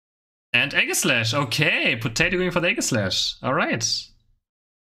And Aegislash. Okay, Potato going for the Aegislash. Alright.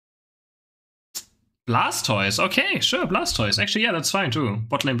 Blastoise. Okay, sure, Blastoise. Actually, yeah, that's fine too.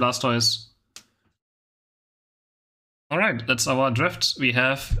 Bot lane Blastoise. Alright, that's our draft. We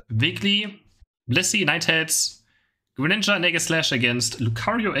have Wiggly, Blissey, Ninetales, Greninja, and Aegislash against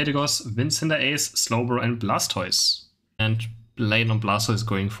Lucario, Eldegoss, Cinderace, Slowbro, and Blastoise. And lane on Blastoise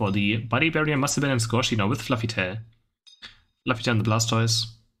going for the Buddy Barrier, Muscle Band, and Squashy now with Fluffy Tail. Fluffy Tail and the Blastoise.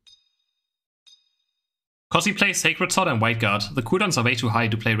 Cause he plays Sacred Sword and White Guard. The cooldowns are way too high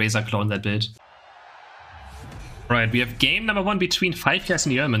to play Razor Claw in that build. Right, we have game number 1 between 5 guys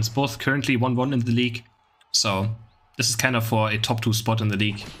and Yermans, both currently 1-1 in the league. So, this is kind of for a top 2 spot in the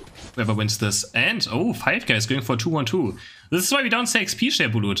league, whoever wins this. And, oh, 5 guys going for 2-1-2. This is why we don't say XP share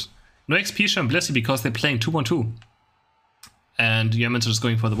Bulut. No XP share and Blissey because they're playing 2-1-2. And Yermans are just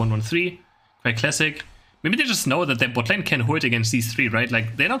going for the 1-1-3. Quite classic. Maybe they just know that their bot lane can hold against these 3, right?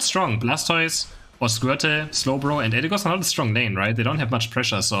 Like, they're not strong. Blastoise, or Squirtle, Slowbro, and Eldegoss are not a strong lane, right? They don't have much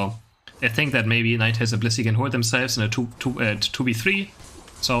pressure, so they think that maybe Ninetales and Blissey can hold themselves in a 2v3.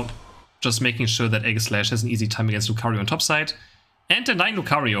 So, just making sure that Aegislash has an easy time against Lucario on top side. And denying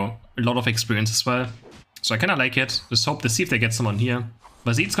Lucario a lot of experience as well. So I kinda like it. Just hope to see if they get someone here.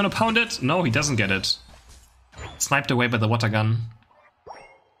 Vazit's gonna pound it? No, he doesn't get it. Sniped away by the water gun.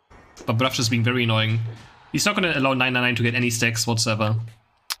 But Bruff just being very annoying. He's not gonna allow 999 to get any stacks whatsoever.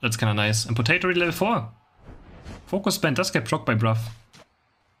 That's kinda nice. And Potato already level 4. Focus Band does get proc by Bruff.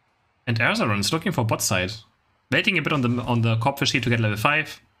 And Erzaron is looking for bot side. Waiting a bit on the Corpfish here to get level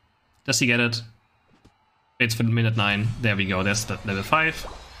 5. Does he get it? Waits for minute 9. There we go, there's that level 5.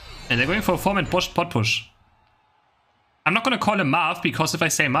 And they're going for a 4-man bot push. I'm not gonna call him Marv, because if I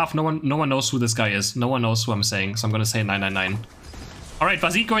say Marv, no one knows who this guy is. No one knows who I'm saying, so I'm gonna say 999. Alright,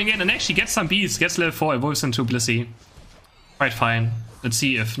 Vazit going in and actually gets some bees, gets level 4, evolves into Blissey. Quite fine. Let's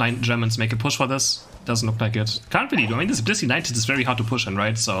see if 9 Germans make a push for this. Doesn't look like it. Can't really do. I mean, this Blissey Ninetales is very hard to push in,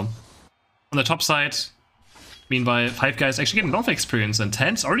 right? So, on the top side, meanwhile, 5 guys actually getting a lot of experience, and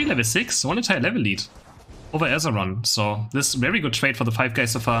 10's already level 6, 1 entire level lead over Erzaron. So, this very good trade for the 5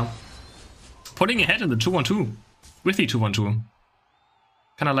 guys so far. Pulling ahead in the 2-1-2, with the 2-1-2.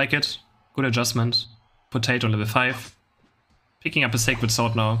 Kinda like it. Good adjustment. Potato level 5. Picking up a Sacred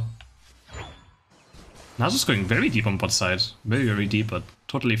Sword now. Now just going very deep on bot side. Very, very deep, but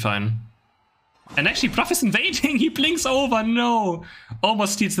totally fine. And actually, Bruff is invading! He blinks over! No!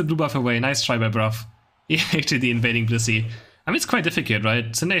 Almost steals the blue buff away. Nice try by Bruff. He actually the invading Blissey. I mean, it's quite difficult,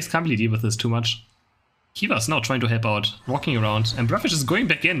 right? Cinderace can't really deal with this too much. Kiva's now trying to help out, walking around. And Bruff is just going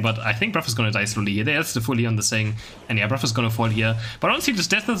back in, but I think Bruff is gonna die slowly here. There's the fully on the thing. And yeah, Bruff is gonna fall here. But honestly, this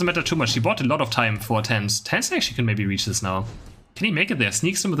death doesn't matter too much. He bought a lot of time for 10's. 10's actually can maybe reach this now. Can he make it there?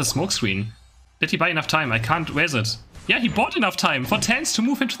 Sneaks him with a smoke screen. Did he buy enough time? I can't. Where's it? Yeah, he bought enough time for 10's to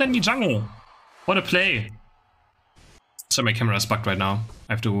move into the enemy jungle. What a play. So my camera is bugged right now.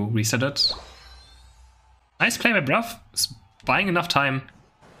 I have to reset it. Nice play by Bruff. It's buying enough time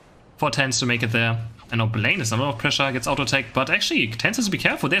for 10's to make it there. And now Blaine is under a lot of pressure, gets auto-attack, but actually 10's has to be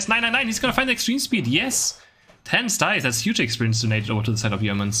careful. There's 999, he's gonna find the extreme speed. Yes! 10's dies. That's huge experience donated over to the side of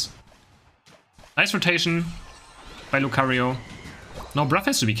Yermans. Nice rotation by Lucario. No, Bruff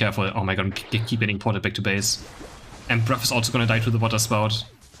has to be careful. Oh my god, keep getting ported back to base. And Bruff is also gonna die to the water spout.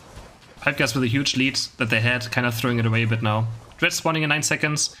 5 guys with a huge lead that they had, kind of throwing it away a bit now. Dread spawning in 9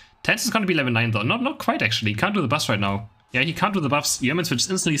 seconds. 10's is gonna be level 9 though. Not quite actually. Can't do the buffs right now. Yeah, he can't do the buffs. Yermans will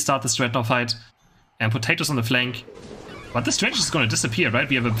just instantly start this Dread now fight. And Potatoes on the flank. But this Dread is gonna disappear, right?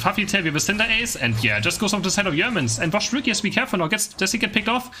 We have a Fluffy Tail, we have a Cinderace, and yeah, just goes off the side of Yermans. And Boschruk has to be careful now. Does he get picked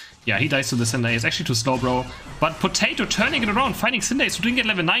off? Yeah, he dies to the Cinderace, actually to Slowbro. But Potato turning it around, finding Cinderace, who didn't get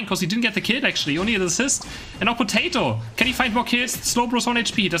level 9 because he didn't get the kill actually, only the assist. And now Potato. Can he find more kills? Slowbro's 1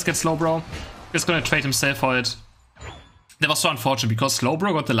 HP, he does get Slowbro. He's gonna trade himself for it. That was so unfortunate because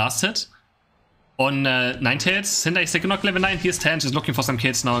Slowbro got the last hit on Ninetales. Cinderace second knock level 9, here's 10, just looking for some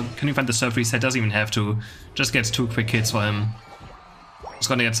kills now. Can you find the surf reset? Doesn't even have to. Just gets 2 quick kills for him. He's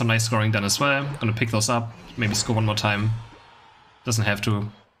gonna get some nice scoring done as well. Gonna pick those up, maybe score 1 more time. Doesn't have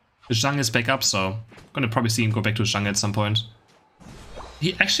to. The Zhang is back up, so gonna probably see him go back to Zhang at some point.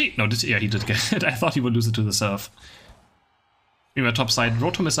 He actually, no, yeah, he did get it. I thought he would lose it to the surf. Anyway, top side,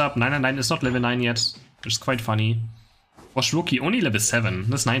 Rotom is up, 999 is not level 9 yet, which is quite funny. Boschruk only level 7,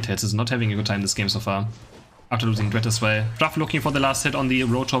 this Ninetales is not having a good time this game so far. After losing Dread as well. Bruff looking for the last hit on the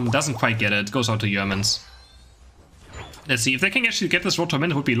Rotom, doesn't quite get it, goes out to Yermans. Let's see, if they can actually get this Rotom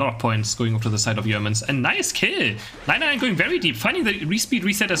in, it would be a lot of points going up to the side of Yermans. And nice kill! 999 going very deep, finding the respeed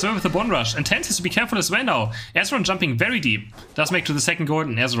reset as well with the Bone Rush. And 10's has to be careful as well now. Erzaron jumping very deep, does make to the second gold,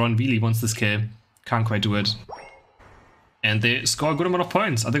 and Erzaron really wants this kill. Can't quite do it. And they score a good amount of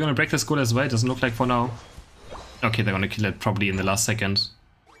points. Are they gonna break this goal as well? It doesn't look like for now. Okay, they're gonna kill it probably in the last second.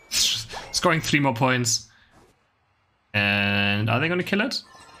 Scoring 3 more points. And are they gonna kill it?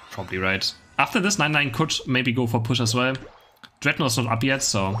 Probably right. After this, 9-9 could maybe go for push as well. Dreadnought's not up yet,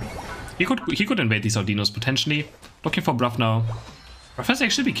 so he could invade these Audinos potentially. Looking for Bruff now. Bruff has to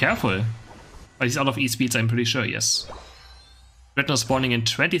actually be careful. But he's out of E-speeds, I'm pretty sure, yes. Dreadnought spawning in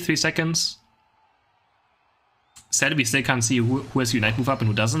 23 seconds. Sadly, we still can't see who has Unite move up and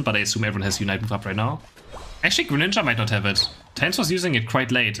who doesn't, but I assume everyone has Unite move up right now. Actually, Greninja might not have it. Tense was using it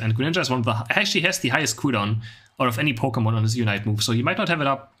quite late, and Greninja is one of the actually has the highest cooldown out of any Pokemon on his Unite move, so he might not have it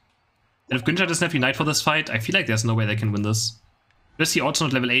up. And if Greninja doesn't have Unite for this fight, I feel like there's no way they can win this. Blissey also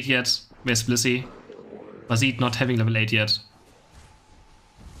not level 8 yet. Where's Blissey? Vazid not having level 8 yet.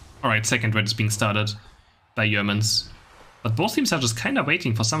 Alright, second red is being started by Yermans. But both teams are just kinda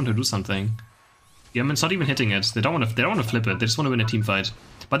waiting for someone to do something. Yerman's not even hitting it. They don't want to flip it. They just want to win a team fight.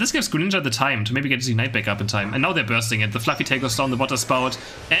 But this gives Greninja the time to maybe get his Unite back up in time. And now they're bursting it. The Fluffy Tail goes down the water spout.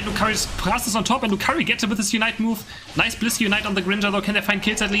 And Lucario passes on top. And Lucario gets it with his Unite move. Nice Blissey Unite on the Greninja though. Can they find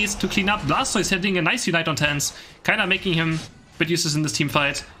kills at least to clean up? Blastoise hitting a nice Unite on Tense. Kinda making him a bit useless in this team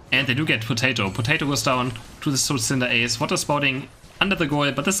fight. And they do get Potato. Potato goes down to the Cinder Ace. Water spouting under the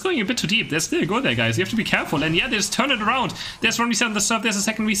goal, but this is going a bit too deep. There's still a goal there, guys. You have to be careful. And yeah, they just turn it around. There's one reset on the serve. There's a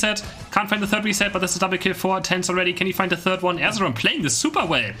second reset. Can't find the third reset, but there's a double kill for Tense already. Can you find the third one? Erzurum playing this super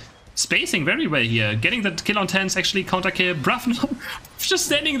well. Spacing very well here. Getting the kill on Tense, actually counter kill. Bruff now just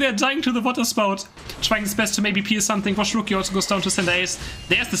standing there, dying to the water spout. Trying his best to maybe peel something. Rookie also goes down to Cinder Ace.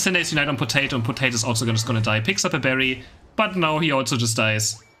 There's the Cinder Ace Unite on Potato, and Potato is also just gonna die. Picks up a berry, but no, he also just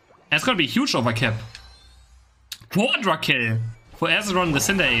dies. And it's gonna be a huge overcap. Quadra kill for Erzurum, the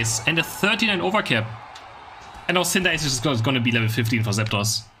Cinder Ace, and a 39 overcap. And now Cinder Ace is just going to be level 15 for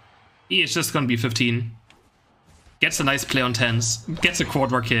Zapdos. He is just going to be 15. Gets a nice play on Tense. Gets a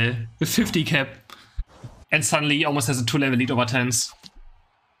Quadra kill with 50 cap. And suddenly he almost has a 2-level lead over Tense.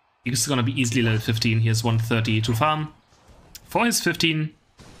 He's going to be easily level 15. He has 130 to farm. For his 15,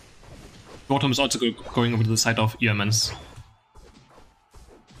 Rotom is also going over to the side of Yermans.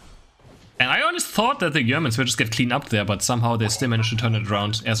 And I always thought that the Yermans would just get cleaned up there, but somehow they still managed to turn it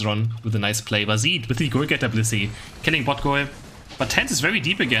around. Erzurum with a nice play. Vazid with the goal getter Blissey, killing bot goal. But Tense is very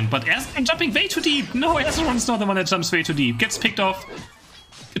deep again, but Erzurum jumping way too deep. No, Erzurum's not the one that jumps way too deep. Gets picked off.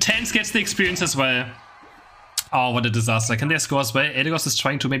 Tense gets the experience as well. Oh, what a disaster. Can they score as well? Eldegoss is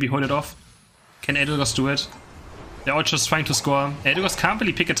trying to maybe hold it off. Can Eldegoss do it? They're all just trying to score. Eldegoss can't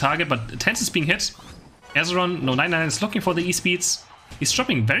really pick a target, but Tense is being hit. Erzurum, no, 9-9 is looking for the E-speeds. He's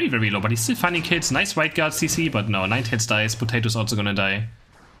dropping very, very low, but he's still finding kills. Nice white guard CC, but no, 9-Tails dies. Potato's also gonna die.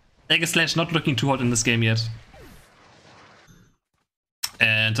 Aegislash not looking too hot in this game yet.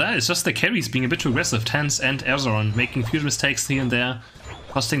 And it's just the carries being a bit too aggressive. Tense and Erzurum making few mistakes here and there,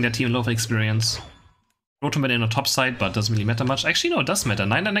 costing their team a lot of experience. Rotom in on top side, but doesn't really matter much. Actually, no, it does matter.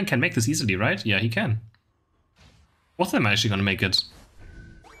 9-9 can make this easily, right? Yeah, he can. Both of them are actually gonna make it.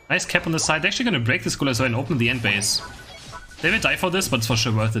 Nice cap on the side. They're actually gonna break this goal as well and open the end base. They will die for this, but it's for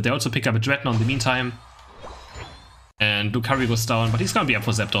sure worth it. They also pick up a Dreadnought in the meantime. And Lucario goes down, but he's gonna be up for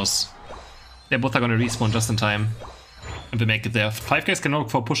Zapdos. They both are gonna respawn just in time. And we make it there. 5 guys can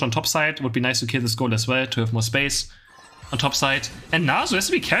look for a push on top side. Would be nice to kill this goal as well, to have more space on top side. And Nasu has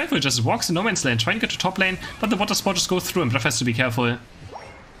to be careful, just walks in no man's land, trying to get to top lane, but the water spot just goes through and Bruff has to be careful.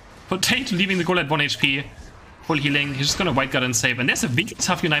 Potato leaving the goal at 1 HP. Full healing, he's just gonna white guard and save. And there's a really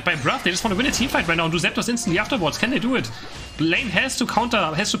tough Unite by Bruff. They just want to win a team fight right now and do Zapdos instantly afterwards. Can they do it? Lane has to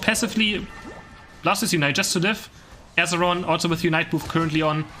counter, has to passively blast his Unite just to live. Erzurum also with Unite move currently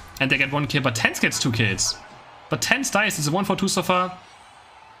on. And they get 1 kill, but Tense gets 2 kills. But Tense dies, it's a 1-for-2 so far.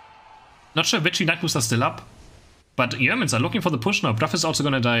 Not sure which Unite moves are still up. But Yermans are looking for the push now. Bruff is also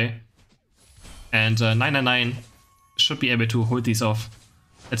gonna die. And 999 should be able to hold these off.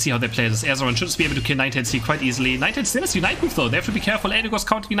 Let's see how they play this. Erzurum should just be able to kill 9-Tails quite easily. 9-Tails still has Unite move though. They have to be careful. Eldegoss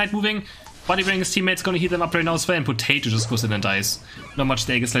counter Unite moving. Body bring his teammates, gonna heat them up right now as well. And Potato just goes in and dies. Not much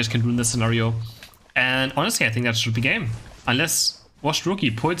the Aegislash can do in this scenario. And honestly, I think that should be game. Unless Washed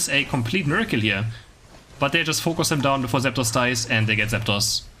Rookie pulls a complete miracle here. But they just focus him down before Zapdos dies and they get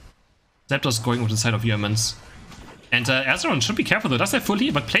Zapdos. Zapdos going over the side of Yermans. And Erzurum should be careful though. Does have full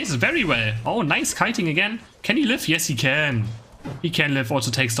heal, but plays very well. Oh, nice kiting again. Can he live? Yes, he can. He can live, also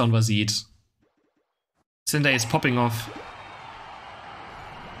takes down Vazid. Cinder is popping off.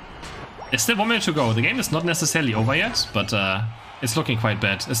 There's still 1 minute to go. The game is not necessarily over yet, but it's looking quite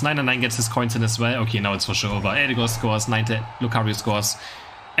bad. As 9-9 gets his coins in as well. Okay, now it's for sure over. Eldegoss scores, Lucario scores.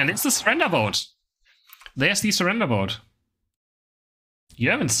 And it's the surrender vote. There's the surrender vote.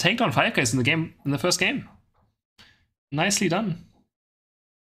 Yermans take down 5 guys in the game, in the first game. Nicely done.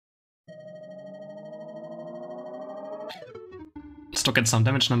 Let's look at some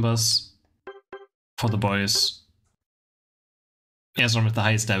damage numbers for the boys. Yerman with the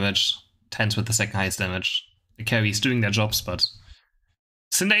highest damage, Tens with the second highest damage. The carries doing their jobs, but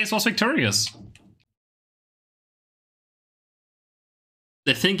Cinderace was victorious.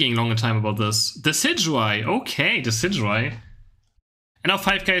 They're thinking long time about this. Decidueye, okay, Decidueye. And now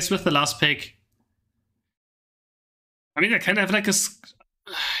 5 guys with the last pick. I mean, they kind of have like a...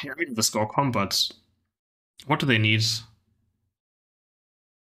 I mean, the score comp, but what do they need?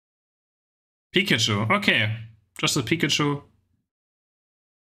 Pikachu, okay. Just a Pikachu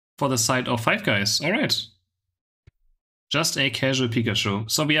for the side of 5 guys, alright. Just a casual Pikachu.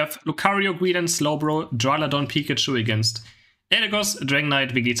 So we have Lucario, Greedent, Slowbro, Duraludon, Pikachu against Elagos,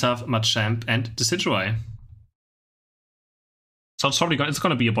 Dragonite, Wigglytuff, Machamp, and Decidueye. So it's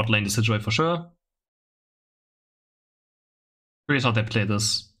gonna be a bot lane Decidueye for sure. Curious how they play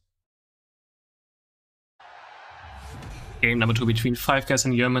this. Game number 2 between 5 guys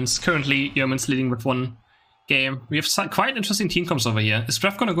and Yerman's. Currently, Yerman's leading with 1 game. We have quite interesting team comps over here. Is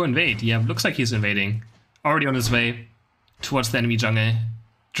Breath gonna go invade? Yeah, looks like he's invading. Already on his way towards the enemy jungle.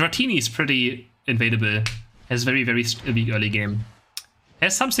 Dratini is pretty invadable. Has very weak early game.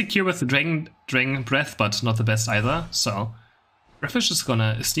 Has some secure with the Dragon Breath, but not the best either. So Breath is just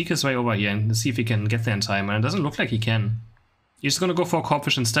gonna sneak his way over here and see if he can get there in time. And it doesn't look like he can. He's gonna go for a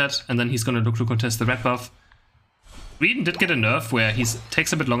Corphish instead, and then he's gonna look to contest the red buff. Reeden did get a nerf where he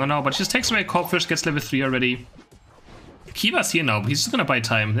takes a bit longer now, but he just takes away Corphish, gets level 3 already. Kiva's here now, but he's just gonna buy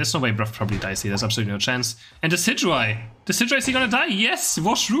time. There's no way Breath probably dies here, there's absolutely no chance. And Decidueye! Decidueye, is he gonna die? Yes!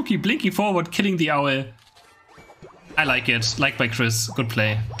 Wash Rookie blinking forward, killing the owl. I like it. Liked by Chris. Good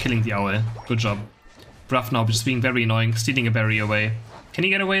play. Killing the owl. Good job. Breath now just being very annoying, stealing a berry away. Can he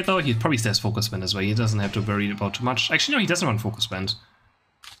get away though? He probably stays Focus Band as well. He doesn't have to worry about too much. Actually, no, he doesn't want Focus Band.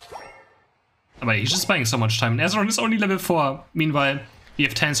 But he's just buying so much time. And Azeron is only level 4. Meanwhile, we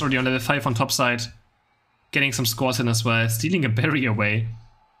have Tens already on level 5 on top side. Getting some scores in as well. Stealing a berry away.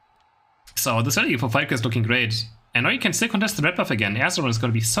 So this early for 5 guys looking great. And now you can still contest the red buff again. Azeron is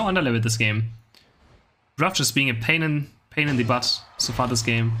going to be so underleveled this game. Breath just being a pain in the butt so far this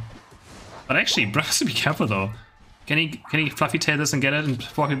game. But actually, Breath has to be careful though. Can he fluffy tail this and get it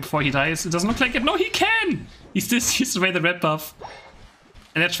before he dies? It doesn't look like it. No, he can! He still sees away the red buff.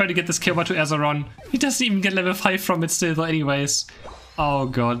 And let's try to get this kill over to Azeron. He doesn't even get level 5 from it still though anyways. Oh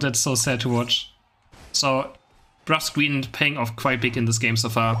god, that's so sad to watch. So, Breath's Green paying off quite big in this game so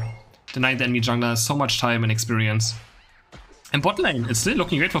far. Denying the enemy jungler so much time and experience. And bot lane, it's still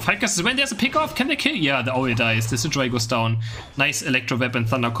looking great for 5 guys. When there's a pick off, can they kill? Yeah, the owl dies. The Decidueye goes down. Nice Electro Web and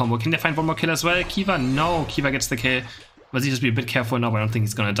Thunder combo. Can they find one more kill as well? Kiva? No, Kiva gets the kill. Must he just be a bit careful now, but I don't think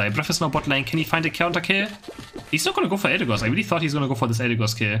he's gonna die. Breath is now bot lane. Can he find a counter kill? He's not gonna go for Elagos. I really thought he's gonna go for this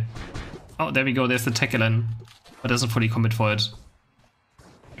Elagos kill. Oh, there we go. There's the Tekelen. But doesn't fully commit for it.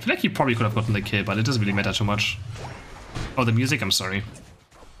 I feel like he probably could have gotten the kill, but it doesn't really matter too much. Oh, the music, I'm sorry.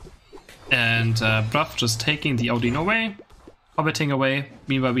 And Breath just taking the Odin away. Orbiting away.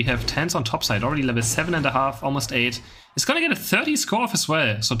 Meanwhile, we have Tens on top side, already level 7.5, almost 8. He's gonna get a 30 score off as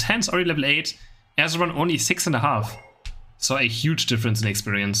well. So Tens already level 8, Azeron only 6.5. So a huge difference in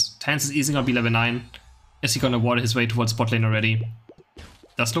experience. Tens is easily gonna be level 9. Is he gonna water his way towards bot lane already?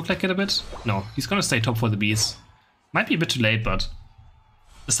 Does look like it a bit? No, he's gonna stay top for the bees. Might be a bit too late, but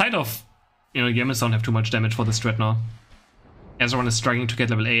the side of, you know, Yerman don't have too much damage for this threat now. Azeron is struggling to get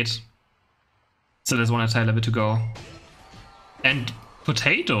level 8. So there's one entire level to go. And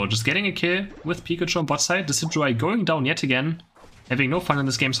Potato just getting a kill with Pikachu on bot side. Decidueye going down yet again. Having no fun in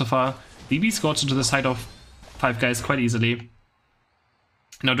this game so far. BB goes into the side of 5 guys quite easily.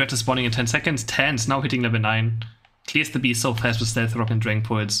 Now Dread is spawning in 10 seconds. Tens now hitting level 9. Clears the B so fast with Stealth Rock and Dragon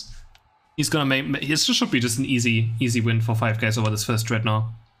Pulse. He's gonna make... This should be just an easy win for 5 guys over this first Dread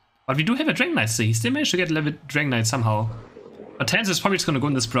now. But we do have a Dragonite still. He still managed to get a level Dragonite somehow. But Tens is probably just gonna go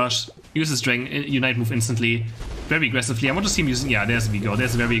in this brush. Use his Dragon Unite move instantly. Very aggressively. I want to see him using... Yeah, there's we go.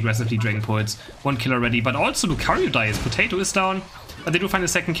 There's very aggressively Dragon Pulse. 1 kill already. But also Lucario dies. Potato is down. But they do find a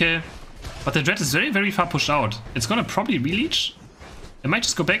second kill. But the Dread is very far pushed out. It's gonna probably releach. It might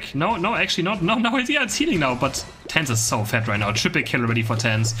just go back. No, actually not. No, yeah, it's healing now. But Tens is so fat right now. Triple kill already for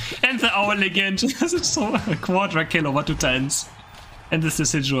Tens. And the Owl again. It's so a quadra kill over to Tens. And this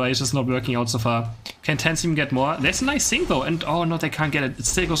Decidueye is just not working out so far. Can Tens even get more? There's a nice thing though. And oh no, they can't get it. It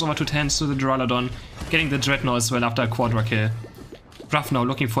still goes over to Tens to the Duraludon. Getting the Dreadnought as well after a quadra kill. Rough now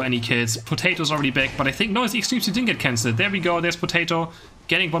looking for any kills. Potato's already back, but I think no, the Extreme Speed didn't get cancelled. There we go, there's Potato.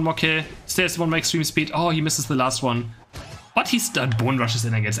 Getting one more kill. Still one more Extreme Speed. Oh, he misses the last one. But he's done Bone Rushes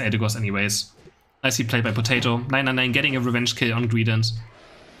in against Elagos anyways. Nicely played by Potato. 999 getting a revenge kill on Greedent.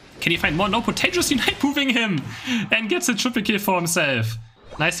 Can he find more? No, Potato's Unite moving him and gets a triple kill for himself.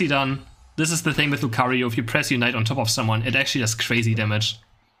 Nicely done. This is the thing with Lucario. If you press Unite on top of someone, it actually does crazy damage.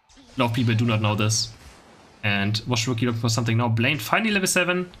 A lot of people do not know this. And was Rookie looking for something now? Blaine finally level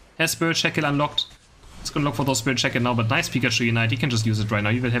 7. Has Spirit Shackle unlocked. It's gonna look for those Spirit Shackle now, but nice Pikachu Unite. He can just use it right now.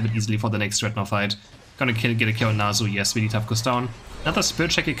 You will have it easily for the next Dreadnought fight. Gonna get a kill on Nazu. Yes, really tough goes down. Another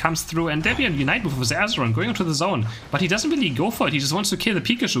Spirit Shackle comes through, and there we have a Unite move with Azeron going into the zone. But he doesn't really go for it. He just wants to kill the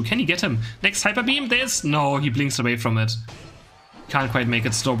Pikachu. Can he get him? Next Hyper Beam? There's... No, he blinks away from it. Can't quite make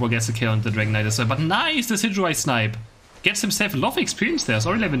it. Slowbro gets a kill on the Dragonite as well. But nice, the Decidueye snipe. Gets himself a lot of experience there. It's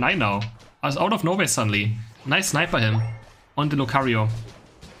already level 9 now. I was out of nowhere suddenly. Nice snipe by him. On the Lucario.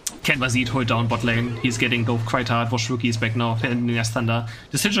 Can Vazid hold down bot lane? He's getting go quite hard. Wash Rookie is back now. Has Thunder.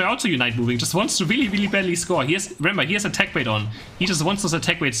 Decidueye also Unite moving. Just wants to really, really badly score. Remember, he has attack weight on. He just wants those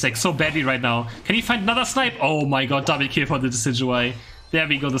attack weight stacks so badly right now. Can he find another snipe? Oh my god, double kill for the Decidueye. There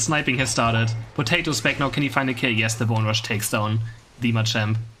we go, the sniping has started. Potato's back now. Can he find a kill? Yes, the Bone Rush takes down the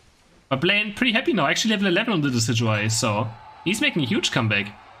Machamp. But Blaine, pretty happy now. Actually level 11 on the Decidueye, so he's making a huge comeback.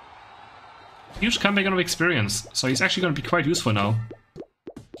 Huge comeback on experience. So he's actually going to be quite useful now.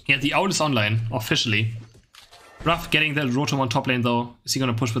 Yeah, the Owl is online, officially. Ruff getting the Rotom on top lane though. Is he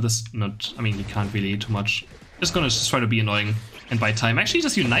going to push with this? Not, I mean, he can't really too much. Just going to try to be annoying and buy time. Actually,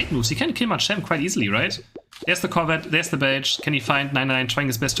 just Unite moves. He can kill Machamp quite easily, right? There's the Corvette, there's the Badge. Can he find 999 trying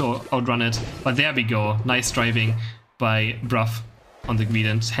his best to outrun it? But there we go. Nice driving by Bruff on the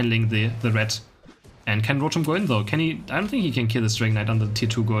Greedent, handling the red. And can Rotom go in though? Can he? I don't think he can kill this Dragonite on the tier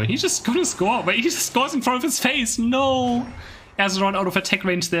 2 goal. He's just gonna score, but he just scores in front of his face. No! Azeron out of attack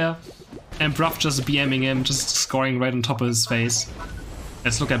range there. And Bruff just BMing him, just scoring right on top of his face.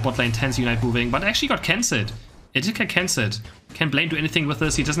 Let's look at bot lane 10's Unite moving, but actually got cancelled. It did get cancelled. Can Blaine do anything with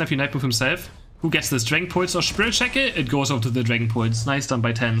this? He doesn't have Unite move himself. Who gets this? Dragon Pulse or Spirit Shackle? It goes over to the Dragon Pulse. Nice done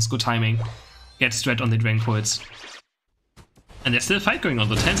by 10's. Good timing. Gets Dread on the Dragon Pulse. And there's still a fight going on.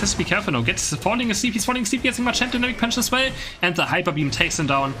 The 10 has to be careful now. Gets falling asleep. He's falling asleep. Getting Machamp dynamic punch as well. And the Hyper Beam takes him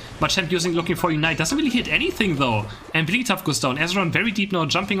down. Machamp looking for Unite. Doesn't really hit anything though. And Bleed Tough goes down. Azeron very deep now,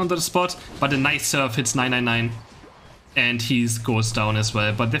 jumping onto the spot. But a nice surf hits 999. And he goes down as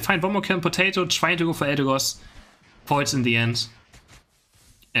well. But they find one more kill on Potato, trying to go for Eldegoss. Voids in the end.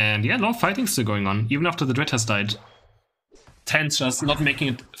 And yeah, a lot of fighting still going on, even after the Dread has died. 10's just not making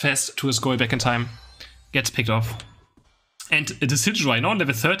it fast to his goal back in time. Gets picked off. And the Decidueye now on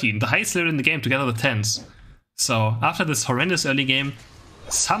level 13, the highest level in the game together with 10's. So after this horrendous early game,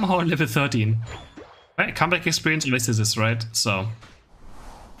 somehow on level 13. Right, comeback experience always is this, right? So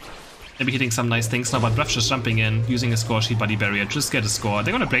maybe hitting some nice things now, but Bruff just jumping in, using a score sheet buddy barrier, just get a score.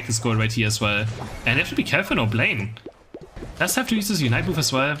 They're gonna break the score right here as well. And they have to be careful now, Blaine. Does have to use this Unite move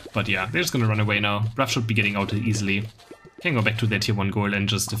as well, but yeah, they're just gonna run away now. Bruff should be getting out easily. Can go back to their tier 1 goal and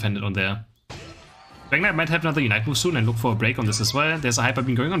just defend it on there. Dragonite might have another Unite move soon and look for a break on this as well. There's a Hyper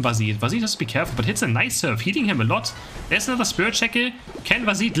Beam going on Vazid. Vazid has to be careful, but hits a nice surf, healing him a lot. There's another Spirit Shackle. Can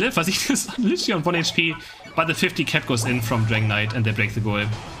Vazid live? Vazid is literally on 1 HP, but the 50 cap goes in from Dragonite and they break the goal.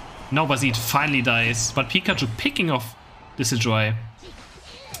 Now Vazid finally dies, but Pikachu picking off the Decidueye.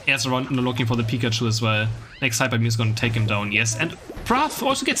 Azeron looking for the Pikachu as well. Next Hyper Beam is going to take him down, yes. And Bruff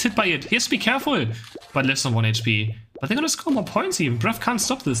also gets hit by it. He has to be careful, but lives on 1 HP. But they're going to score more points even. Bruff can't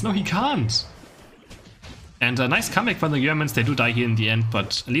stop this. No, he can't. And a nice comeback by the Yermans. They do die here in the end,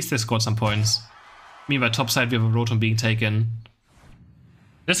 but at least they scored some points. Meanwhile, top side, we have a Rotom being taken.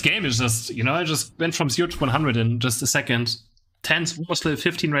 This game is just, you know, I just went from 0 to 100 in just a second. 10's almost level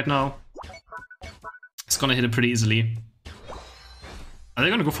 15 right now. It's gonna hit it pretty easily. Are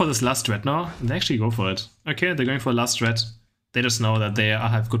they gonna go for this last Dread now? They actually go for it. Okay, they're going for a last Dread. They just know that they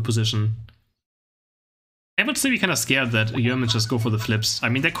have good position. I would still be kind of scared that Yermans just go for the flips. I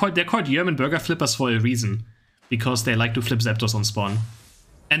mean, they're called Yerman Burger Flippers for a reason. Because they like to flip Zapdos on spawn.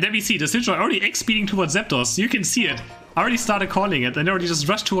 And then we see the Decidueye already X-speeding towards Zapdos. You can see it. I already started calling it. And they already just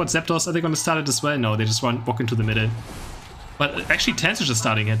rushed towards Zapdos. Are they going to start it as well? No, they just walk into the middle. But actually, 10's is just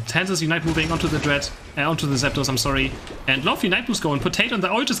starting it. 10's is Unite moving onto the Dread. Onto the Zapdos, I'm sorry. And a lot of Unite moves going. Potato and the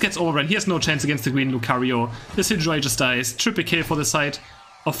Owl just gets overrun. He has no chance against the green Lucario. The Decidueye just dies. Triple kill for the side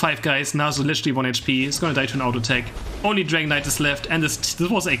of 5 guys. Nazu literally 1 HP. He's gonna die to an auto attack. Only Dragonite is left. And this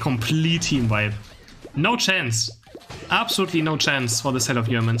was a complete team wipe. No chance. Absolutely no chance for the set of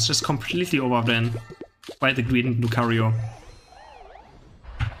Yermans. Just completely overrun by the green Lucario.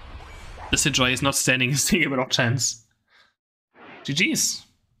 The Decidueye is not standing a single chance. GG's.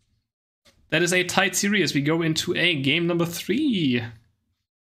 That is a tight series. We go into a game number 3.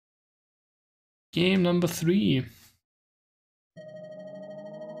 Game number 3.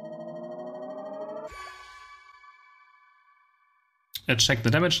 Let's check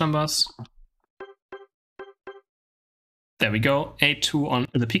the damage numbers. There we go. 8-2 on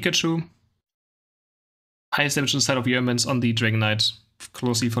the Pikachu. Highest damage inside of Yerman's on the Dragonite.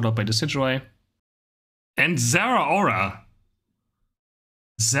 Closely followed by the Decidueye. And Zeraora.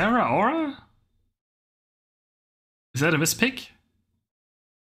 Zeraora? Is that a mispick?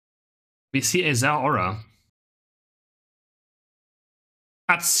 We see a Zeraora.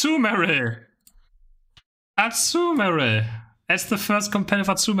 Azumarill! Azumarill! As the first competitive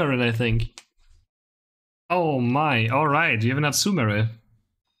Azumarill, I think. Oh my, alright, we have an Azumarill.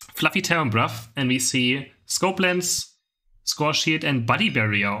 Fluffy Tail and Bruff, and we see Scope Lens, Score Shield, and Buddy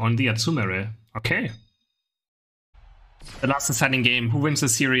Barrier on the Azumarill. Okay. The last deciding game, who wins the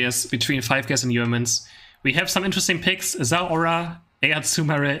series between 5Ks and Yermans. We have some interesting picks, Zeraora,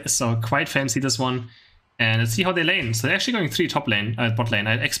 Azumarill, so quite fancy this one. And let's see how they lane. So they're actually going 3 bot lane.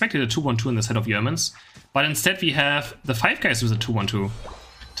 I expected a 2-1-2 in the set of Yermans, but instead we have the 5 guys with a 2-1-2.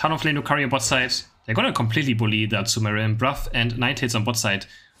 Ton of lane Lucario bot side. They're gonna completely bully the Azumarill and Bruff and Ninetales on bot side.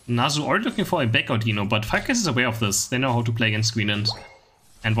 Nazu already looking for a backout Dino, but 5 guys is aware of this. They know how to play against Greenland.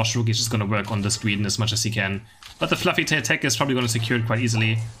 And Wash Rookie is just gonna work on this Green as much as he can. But the Fluffy Tail tech is probably gonna secure it quite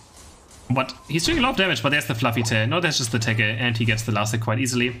easily. But he's doing a lot of damage, but there's the Fluffy Tail. No, there's just the Tackle, and he gets the last hit quite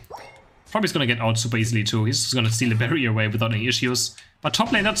easily. Probably is gonna get out super easily too. He's just gonna steal a barrier away without any issues. But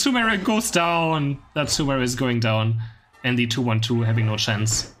top lane, that Azumarill goes down. That Azumarill is going down. And the 2-1-2 having no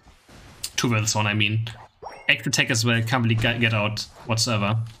chance. 2 versus 1, I mean. Act attack as well, can't really get out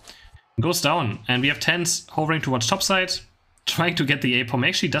whatsoever. Goes down, and we have Tens hovering towards top side. Trying to get the A-Pom,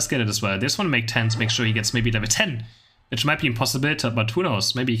 actually does get it as well. They just want to make Tens, make sure he gets maybe level 10. Which might be impossible, but who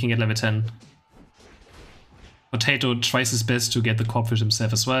knows, maybe he can get level 10. Potato tries his best to get the Corpfish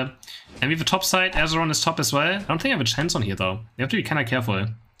himself as well. And we have a top side, Azeron is top as well. I don't think I have a chance on here though. You have to be kinda careful.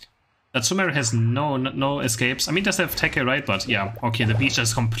 That Azumarill has no escapes. I mean, does have Tackle, right? But yeah, okay, the beach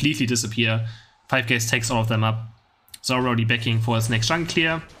just completely disappear. 5 guys takes all of them up. So already backing for his next jungle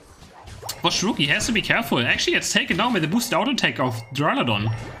clear. Wash Rookie has to be careful. Actually, it's taken down with the boosted auto attack of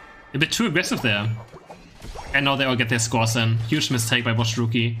Duraludon. A bit too aggressive there. And now they all get their scores in. Huge mistake by Wash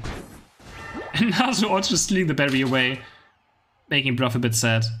Rookie. And Nazu also stealing the berry away, making Bruff a bit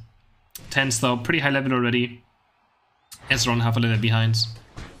sad. Tens though, pretty high level already. Ezron half a level behind.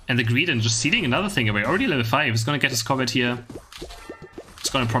 And the Greedent just stealing another thing away. Already level 5, he's gonna get his covered here. He's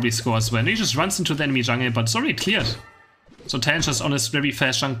gonna probably score as well. And he just runs into the enemy jungle, but it's already cleared. So Tens just on his very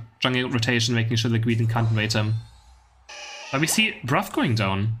fast jungle rotation, making sure the Greedent can't invade him. But we see Bruff going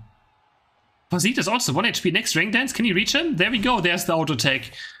down. Bazit is also 1 HP. Next Dragon Dance, can he reach him? There we go, there's the auto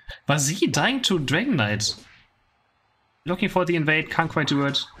attack. Bazit dying to Dragonite. Looking for the invade, can't quite do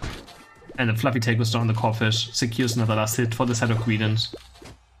it. And the Fluffy Tail goes down on the Corpfish, secures another last hit for the side of Greedent.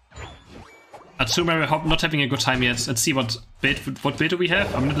 Azumarill not having a good time yet. Let's see what build do we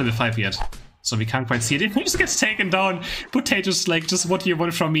have? I'm not level 5 yet, so we can't quite see it. It just gets taken down. Potatoes, like, just what you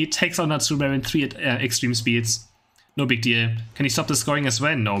want from me, takes on Azumarill in 3 extreme speeds. No big deal. Can he stop the scoring as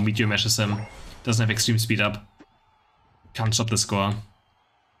well? No, Meteor meshes him. Doesn't have extreme speed up. Can't stop the score.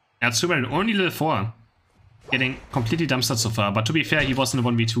 Azumarill only level 4. Getting completely dumpstered so far, but to be fair, he was in a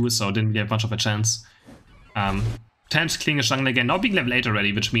 1v2, so didn't really have much of a chance. Tens clearing his jungle again, now being level 8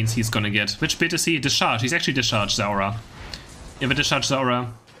 already, which means he's gonna get... Which bit is he? Discharge. He's actually discharged, Zeraora. You have a discharge, Zeraora.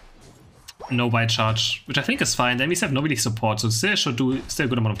 No white charge, which I think is fine. Then we have nobody support, so still should do still a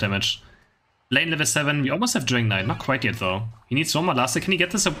good amount of damage. Lane level 7, we almost have Dragonite, not quite yet though. He needs one more last hit. Can he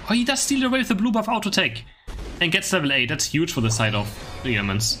get this? Oh, he does steal away with the blue buff auto attack. And gets level 8, that's huge for the side of the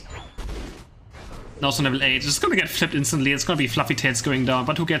Yermans. Now also level 8, it's gonna get flipped instantly, it's gonna be Fluffy Tails going down,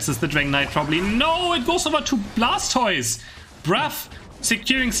 but who gets this? The Dragonite probably. No, it goes over to Blastoise! Bruff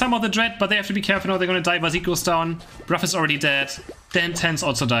securing some of the dread, but they have to be careful now, they're gonna die. Bazit goes down, Bruff is already dead, then Tens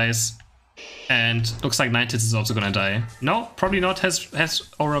also dies. And looks like Ninetales is also gonna die. No, probably not, has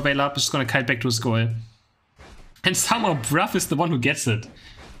Aura Veil up, just gonna kite back to his goal. And somehow Bruff is the one who gets it.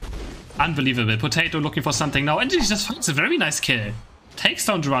 Unbelievable. Potato looking for something now, and he just finds a very nice kill. Takes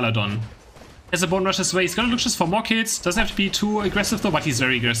down Duraludon. As a bone rush his way, he's gonna look just for more kills. Doesn't have to be too aggressive though, but he's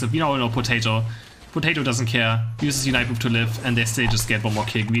very aggressive. You all know Potato. Potato doesn't care. Uses Unite Move to live, and they still just get one more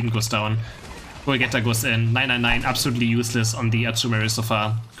kill. Green goes down. Goalgetter goes in. 999, absolutely useless on the Azumarill so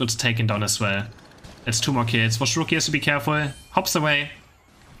far. Good taken down as well. That's 2 more kills. Wash Rookie has to be careful. Hops away.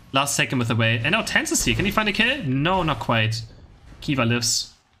 Last second with away. And now Tens is here. Can he find a kill? No, not quite. Kiva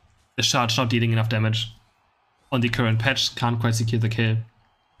lives. The charge not dealing enough damage. On the current patch, can't quite secure the kill.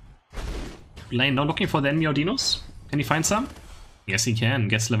 Lane now looking for the enemy Dinos. Can he find some? Yes, he can.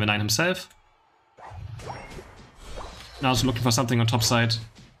 Gets level 9 himself. Now also looking for something on top side.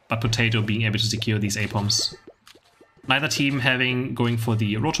 But Potato being able to secure these A-Poms. Neither team going for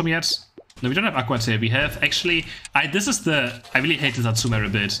the Rotom yet. No, we don't have Aqua Tail. We have actually... I really hate this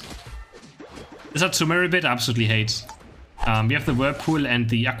Atsumere build. This Atsumere build I absolutely hate. We have the Whirlpool and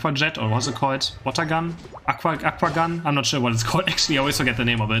the Aqua Jet, or what's it called? Water Gun? Aqua Gun? I'm not sure what it's called. Actually, I always forget the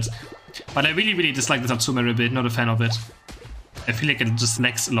name of it. But I really dislike this Atsumere build. Not a fan of it. I feel like it just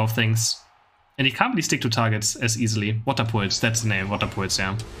lacks a lot of things. And he can't really stick to targets as easily. Water Pulse, that's the name. Water Pulse,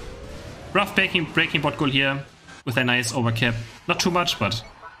 yeah. Rough breaking bot goal here with a nice overcap. Not too much, but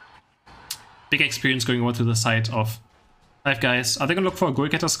big experience going over to the side of 5 guys. Are they going to look for a goal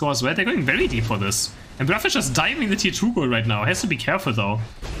getter score as well? They're going very deep for this. And Bruff is just diving the tier 2 goal right now. Has to be careful though.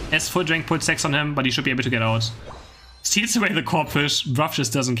 Has full Drink Pulse 6 on him, but he should be able to get out. Steals away the core push. Bruff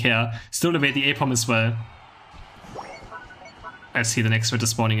just doesn't care. Still away the A-Pom as well. Let's see the next Twitter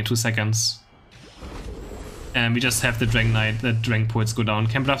spawning in 2 seconds. And we just have the Dragonite, the Dragon Pulse go down.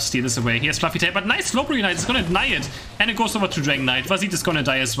 Can Bluff steal this away? He has Fluffy Tail, but nice Slowbro Unite is gonna deny it. And it goes over to Dragonite. Vazit is gonna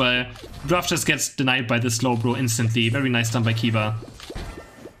die as well. Bluff just gets denied by the Slowbro instantly. Very nice done by Kiba.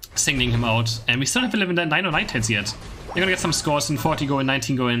 Singling him out. And we still have 9 or 9 hits yet. They're gonna get some scores in 40 go in,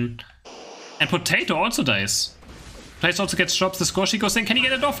 19 go in. And Potato also dies. Potato also gets drops. The score sheet goes in. Can he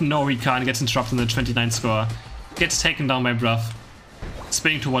get it off? No, he can't. He gets interrupted in the 29 score. Gets taken down by Bluff.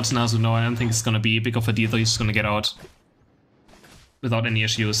 Spinning towards Nazu. No, I don't think it's gonna be big of a deal though. He's just gonna get out without any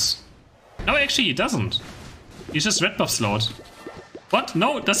issues. No, actually he doesn't. He's just red buff slowed. What?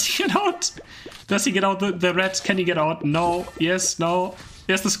 No, does he get out? Does he get out the red? Can he get out? No. Yes, no.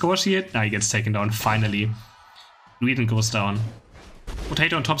 There's the score sheet. Nah, he gets taken down finally. Luiden goes down.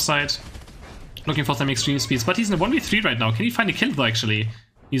 Potato on top side. Looking for some extreme speeds, but he's in a 1v3 right now. Can he find a kill though actually?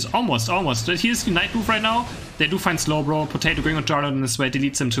 He's almost. Here's Unite move right now. They do find Slowbro. Potato going on to Arnold in this way,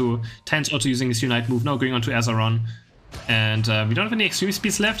 deletes him too. Ten's also using his Unite move, now going on to Azeron. And we don't have any extreme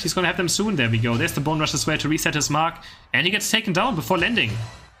speeds left. He's gonna have them soon. There we go. There's the Bone Rush as well to reset his mark. And he gets taken down before landing.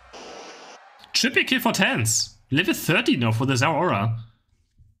 Triple kill for Tens. Level 30 now for this Aurora.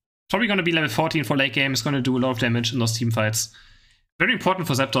 Probably gonna be level 14 for late game. It's gonna do a lot of damage in those team fights. Very important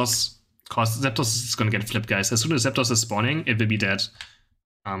for Zapdos. Because Zapdos is gonna get flipped, guys. As soon as Zapdos is spawning, it will be dead.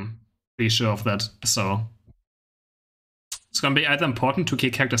 Pretty sure of that, so it's gonna be either important to kill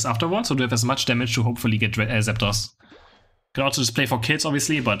characters afterwards or to have as much damage to hopefully get Zapdos. Could also just play for kills,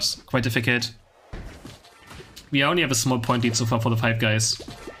 obviously, but quite difficult. We only have a small point lead so far for the 5 guys.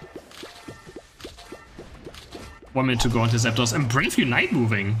 1 minute to go onto Zapdos, and Brave Unite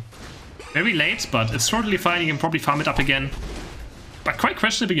moving. Very late, but it's totally fine. You can probably farm it up again. But quite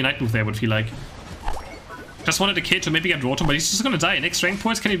questionable Unite move there, would feel like. Just wanted a kill to maybe get Rotom, but he's just gonna die. Next strength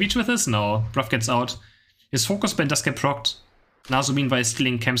points, can he reach with this? No. Bruff gets out. His focus band does get procced. Nazu meanwhile is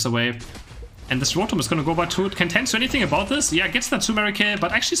stealing camps away. And this Rotom is gonna go back to it. Can Tens do anything about this? Yeah, gets that Tsumeri kill,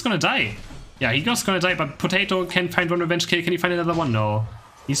 but actually he's gonna die. Yeah, he's gonna die, but Potato can find one revenge kill. Can he find another one? No.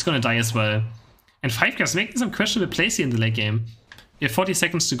 He's gonna die as well. And 5 guys making some questionable plays here in the late game. We have 40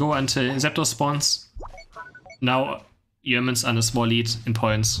 seconds to go until Zapdos spawns. Now, Yerman's on a small lead in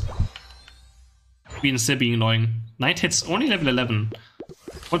points. Still being annoying. 9 hits, only level 11.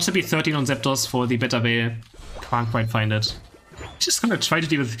 Wants to be 13 on Zapdos for the better way. Can't quite find it. He's just gonna try to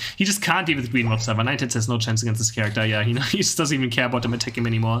deal with... He just can't deal with green whatsoever. 9 hits has no chance against this character. Yeah, he just doesn't even care about them attacking him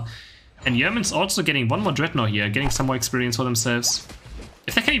anymore. And Yerman's also getting 1 more Dreadnought here, getting some more experience for themselves.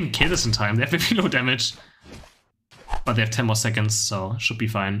 If they can even kill this in time, they have very low damage. But they have 10 more seconds, so should be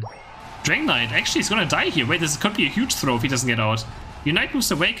fine. Dragonite, actually he's gonna die here. Wait, this could be a huge throw if he doesn't get out. Unite moves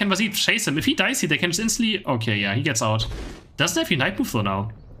away, can Vazit chase him? If he dies here, they can just instantly... Okay, yeah, he gets out. Doesn't have Unite move though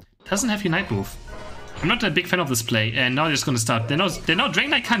now. Doesn't have Unite move. I'm not a big fan of this play, and now they're just gonna start. They know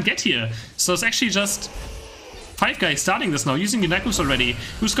Dragonite can't get here. So it's actually just 5 guys starting this now, using Unite moves already.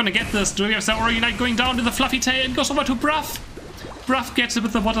 Who's gonna get this? Do we have Aura Unite going down to the Fluffy Tail and goes over to Bruff? Bruff gets it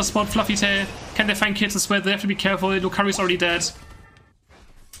with the Water Spout Fluffy Tail. Can they find kills as well? They have to be careful. Lucario's already dead.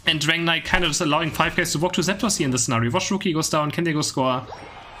 And Dragonite kind of just allowing 5 guys to walk to Zapdos here in this scenario. Wash Rookie goes down. Can they go score?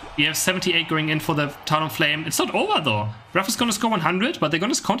 We have 78 going in for the Talonflame. It's not over though. Ruff is going to score 100, but they're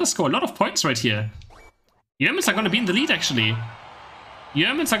going to counter score a lot of points right here. Yermans are going to be in the lead actually.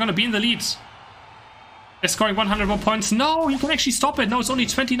 Yermans are going to be in the lead. They're scoring 100 more points. No, he can actually stop it. No, it's only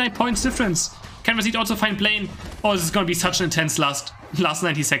 29 points difference. Can Vazit also find Blaine? Oh, this is going to be such an intense last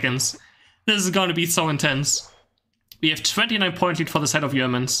 90 seconds. This is going to be so intense. We have 29 point lead for the side of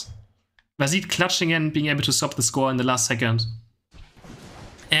Yermans. Vazit clutching in, being able to stop the score in the last second.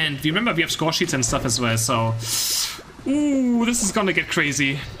 And remember, we have score sheets and stuff as well, so... Ooh, this is gonna get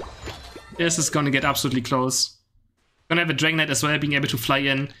crazy. This is gonna get absolutely close. Gonna have a Dragonite as well, being able to fly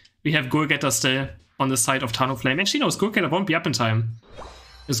in. We have Goalgetter still on the side of Talonflame. Actually, no, Goalgetter won't be up in time.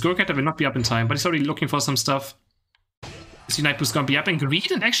 This Goalgetter will not be up in time, but he's already looking for some stuff. This Unite boost gonna be up, and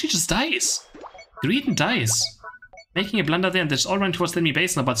Greedent actually just dies. Greedent dies. Making a blunder there, and they're all running towards the enemy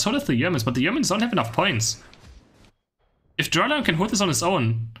base now, but so does the Yermans, but the Yermans don't have enough points. If Drollan can hold this on his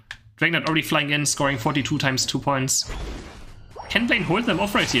own, Dragonite already flying in, scoring 42 times 2 points. Can Blaine hold them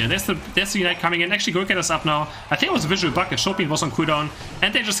off right here? There's the Unite coming in. Actually, Gurkitter's up now. I think it was a visual bug. It showed me it was on cooldown.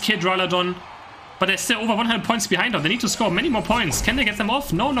 And they just killed Drolladon. But they're still over 100 points behind them. They need to score many more points. Can they get them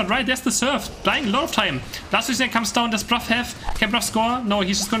off? No, not right. There's the Surf. Buying a lot of time. Last Unite comes down. Does Bruff have? Can Bruff score? No,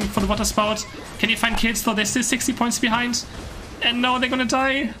 he's just going for the Water Spout. Can he find kills though? They're still 60 points behind. And no, they're gonna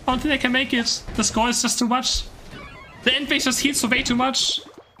die. I don't think they can make it. The score is just too much. The end base just heals for way too much.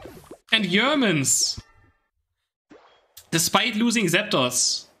 And Yermans, despite losing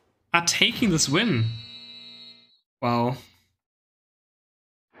Zapdos, are taking this win. Wow.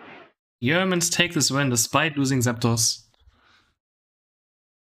 Yermans take this win despite losing Zapdos.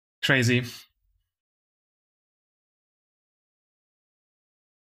 Crazy.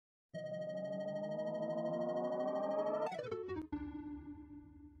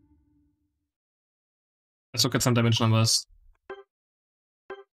 Let's look at some damage numbers.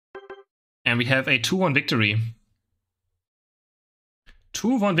 And we have a 2-1 victory.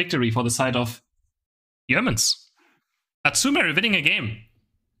 2-1 victory for the side of Yermans. Atsumere winning a game.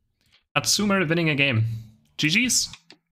 Atsumere winning a game. GG's.